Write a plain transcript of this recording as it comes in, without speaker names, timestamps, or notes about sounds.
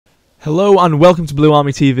Hello and welcome to Blue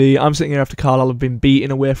Army TV. I'm sitting here after Carlisle have been beaten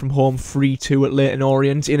away from home 3-2 at Leyton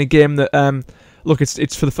Orient in a game that, look,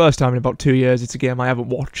 it's for the first time in about 2 years. It's a game I haven't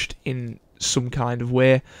watched in some kind of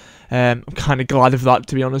way. I'm kind of glad of that,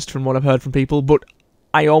 to be honest, from what I've heard from people. But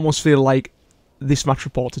I almost feel like this match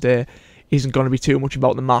report today isn't going to be too much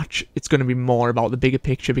about the match. It's going to be more about the bigger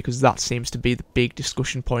picture because that seems to be the big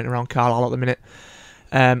discussion point around Carlisle at the minute.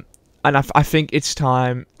 And I think it's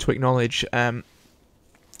time to acknowledge.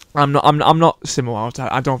 I'm not similar out.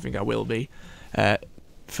 I don't think I will be,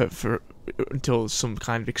 for until some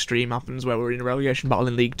kind of extreme happens where we're in a relegation battle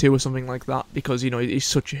in League 2 or something like that. Because he's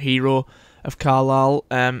such a hero of Carlisle,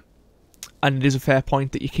 and it is a fair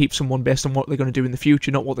point that you keep someone based on what they're going to do in the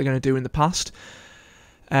future, not what they're going to do in the past.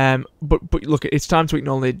 But look, it's time to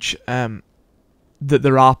acknowledge that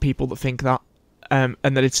there are people that think that, and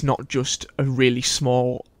that it's not just a really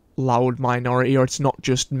small, loud minority, or it's not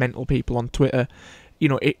just mental people on Twitter.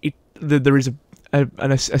 There is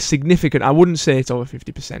a significant, I wouldn't say it's over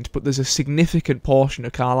 50%, but there's a significant portion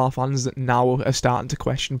of Carlisle fans that now are starting to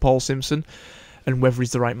question Paul Simpson and whether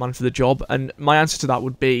he's the right man for the job. And my answer to that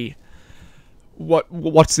would be,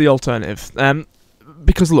 what's the alternative?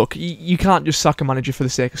 Because look, you can't just sack a manager for the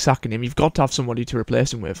sake of sacking him. You've got to have somebody to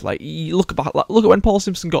replace him with. Like, look at when Paul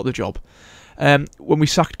Simpson got the job. When we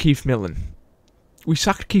sacked Keith Millen. We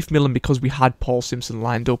sacked Keith Millen because we had Paul Simpson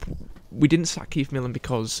lined up. We didn't sack Keith Millen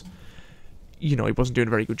because, he wasn't doing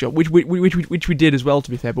a very good job, which we did as well,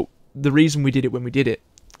 to be fair. But the reason we did it when we did it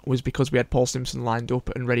was because we had Paul Simpson lined up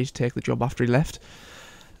and ready to take the job after he left.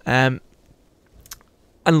 And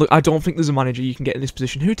look, I don't think there's a manager you can get in this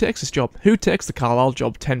position. Who takes this job? Who takes the Carlisle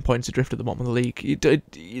job 10 points adrift at the bottom of the league?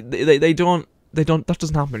 They don't. That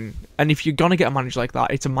doesn't happen. And if you're gonna get a manager like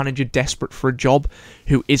that, it's a manager desperate for a job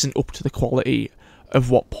who isn't up to the quality of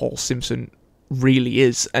what Paul Simpson really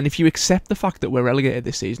is. And if you accept the fact that we're relegated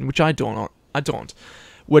this season, which I don't,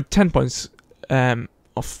 we're 10 points off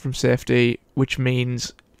from safety, which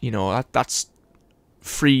means that's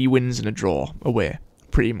 3 wins and a draw away,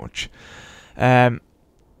 pretty much. And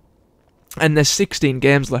there's 16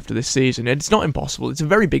 games left of this season, and it's not impossible. It's a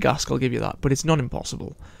very big ask, I'll give you that, but it's not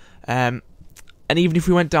impossible. And even if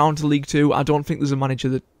we went down to League 2, I don't think there's a manager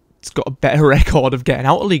that's got a better record of getting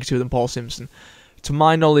out of League 2 than Paul Simpson. To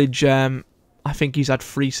my knowledge, I think he's had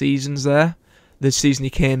 3 seasons there. The season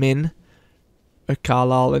he came in at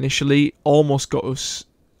Carlisle initially almost got us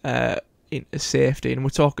into safety, and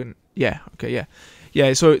we're talking, yeah.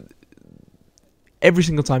 So every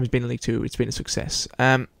single time he's been in League 2, it's been a success.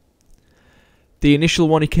 The initial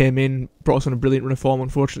one he came in, brought us on a brilliant run of form.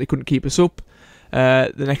 Unfortunately, couldn't keep us up.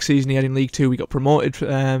 The next season he had in League 2, we got promoted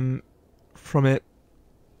from it.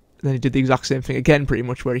 Then he did the exact same thing again, pretty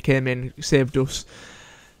much, where he came in, saved us,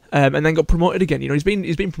 and then got promoted again. He's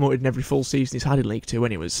been promoted in every full season he's had in League 2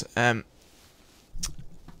 anyways.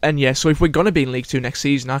 And yeah, so if we're going to be in League 2 next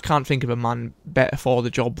season, I can't think of a man better for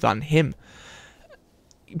the job than him.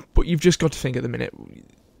 But you've just got to think at the minute,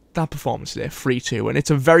 that performance today, 3-2, and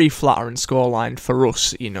it's a very flattering scoreline for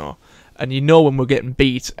us, And when we're getting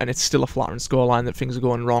beat, and it's still a flattering scoreline, that things are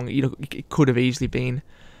going wrong. It could have easily been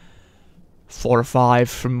 4 or 5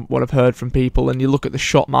 from what I've heard from people. And you look at the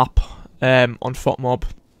shot map on FotMob,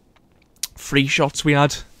 3 shots we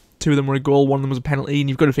had. 2 of them were a goal, 1 of them was a penalty. And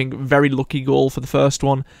you've got to think, very lucky goal for the first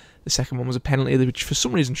one. The second one was a penalty, which for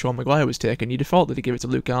some reason Sean Maguire was taking. You'd have thought that he'd give it to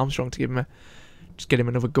Luke Armstrong to just get him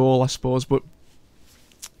another goal, I suppose. But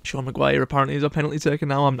Sean Maguire apparently is a penalty taker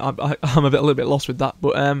now. I'm a little bit lost with that.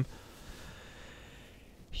 But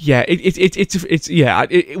yeah,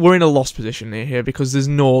 we're in a lost position here because there's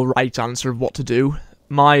no right answer of what to do.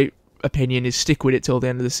 My opinion is stick with it till the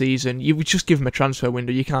end of the season. You would just give him a transfer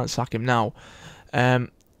window. You can't sack him now.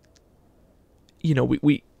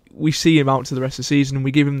 We see him out to the rest of the season, and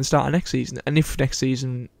we give him the start of next season. And if next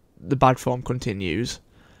season the bad form continues,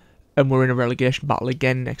 and we're in a relegation battle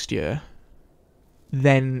again next year,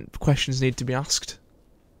 then questions need to be asked.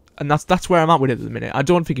 And that's where I'm at with it at the minute. I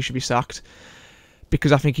don't think he should be sacked,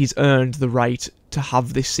 because I think he's earned the right to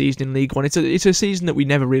have this season in League 1. It's a season that we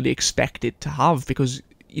never really expected to have, because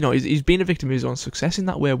he's been a victim of his own success in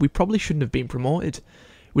that way. We probably shouldn't have been promoted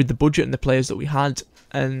with the budget and the players that we had,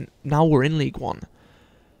 and now we're in League 1.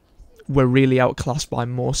 We're really outclassed by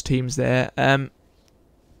most teams there. And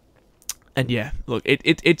yeah, look,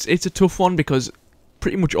 it's a tough one, because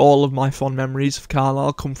pretty much all of my fond memories of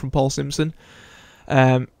Carlisle come from Paul Simpson.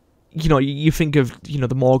 You think of,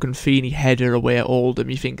 the Morgan Feeney header away at Oldham,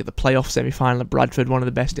 you think of the playoff semi-final at Bradford, one of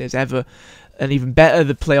the best days ever, and even better,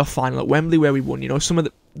 the playoff final at Wembley where we won.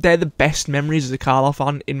 They're the best memories as a Carlisle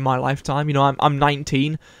fan in my lifetime. I'm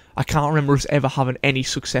 19, I can't remember us ever having any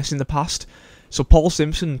success in the past. So Paul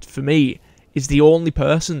Simpson, for me, is the only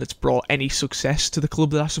person that's brought any success to the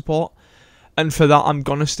club that I support. And for that, I'm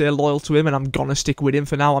going to stay loyal to him and I'm going to stick with him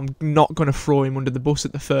for now. I'm not going to throw him under the bus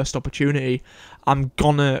at the first opportunity. I'm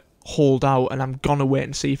going to hold out and I'm going to wait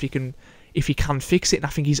and see if he can fix it. And I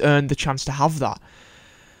think he's earned the chance to have that.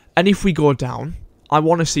 And if we go down, I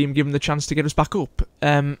want to see him given the chance to get us back up.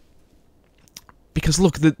 Because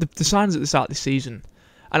look, the signs at the start of the season,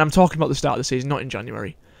 and I'm talking about the start of the season, not in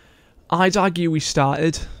January. I'd argue we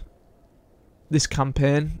started this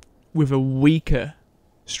campaign with a weaker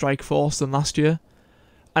strike force than last year,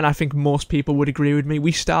 and I think most people would agree with me.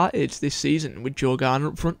 We started this season with Joe Garner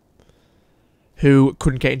up front, who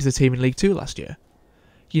couldn't get into the team in League 2 last year.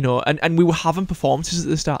 You know, and we were having performances at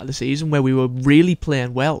the start of the season where we were really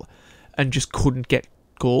playing well and just couldn't get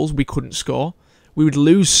goals. We couldn't score. We would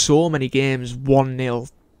lose so many games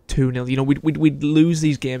 1-0, 2-0. You know, we'd lose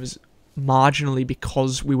these games marginally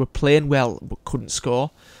because we were playing well but couldn't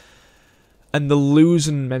score. And the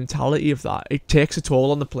losing mentality of that, it takes a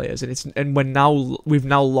toll on the players, and we've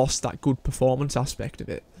now lost that good performance aspect of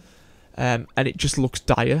it, and it just looks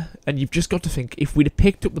dire. And you've just got to think, if we'd have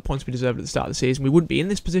picked up the points we deserved at the start of the season, we wouldn't be in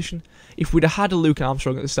this position. If we'd have had a Luke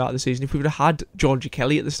Armstrong at the start of the season, if we would have had Georgie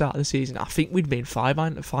Kelly at the start of the season, I think we'd been fine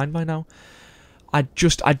by now. I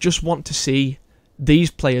just want to see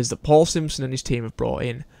these players that Paul Simpson and his team have brought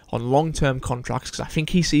in on long-term contracts, because I think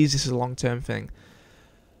he sees this as a long-term thing,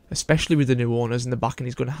 especially with the new owners and the backing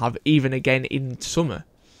he's going to have, even again in summer.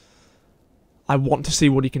 I want to see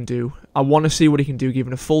what he can do. I want to see what he can do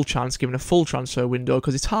given a full chance, given a full transfer window,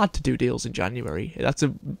 because it's hard to do deals in January. That's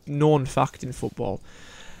a known fact in football.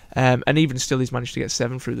 And even still, he's managed to get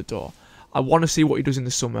 7 through the door. I want to see what he does in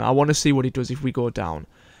the summer. I want to see what he does if we go down.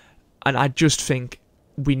 And I just think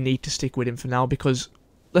we need to stick with him for now, because,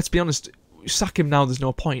 let's be honest, sack him now, there's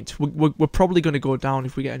no point. We're probably going to go down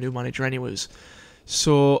if we get a new manager anyways.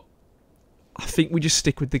 So I think we just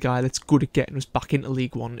stick with the guy that's good at getting us back into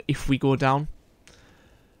League One if we go down.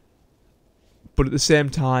 But at the same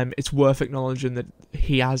time, it's worth acknowledging that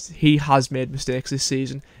he has made mistakes this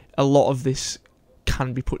season. A lot of this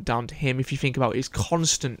can be put down to him. If you think about his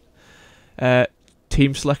constant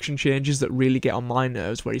team selection changes that really get on my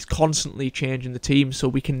nerves, where he's constantly changing the team, so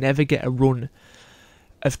we can never get a run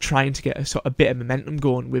of trying to get a bit of momentum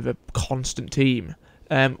going with a constant team.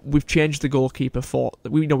 We've changed the goalkeeper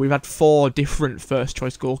we've had 4 different first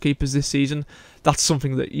choice goalkeepers this season. That's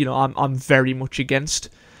something that, you know, I'm very much against.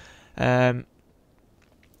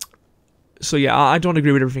 So yeah, I don't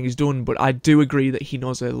agree with everything he's done, but I do agree that he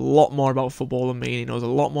knows a lot more about football than me, and he knows a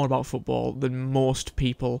lot more about football than most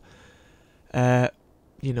people,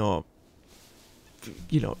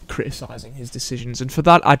 criticising his decisions. And for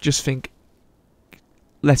that, I just think,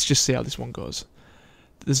 let's just see how this one goes.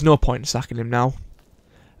 There's no point in sacking him now.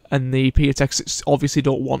 And the Pietex obviously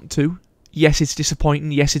don't want to. Yes, it's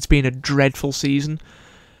disappointing. Yes, it's been a dreadful season.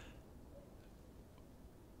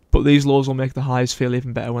 But these lows will make the highs feel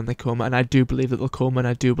even better when they come. And I do believe that they'll come. And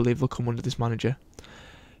I do believe they'll come under this manager.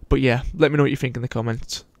 But yeah, let me know what you think in the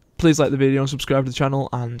comments. Please like the video and subscribe to the channel.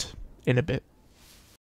 And in a bit.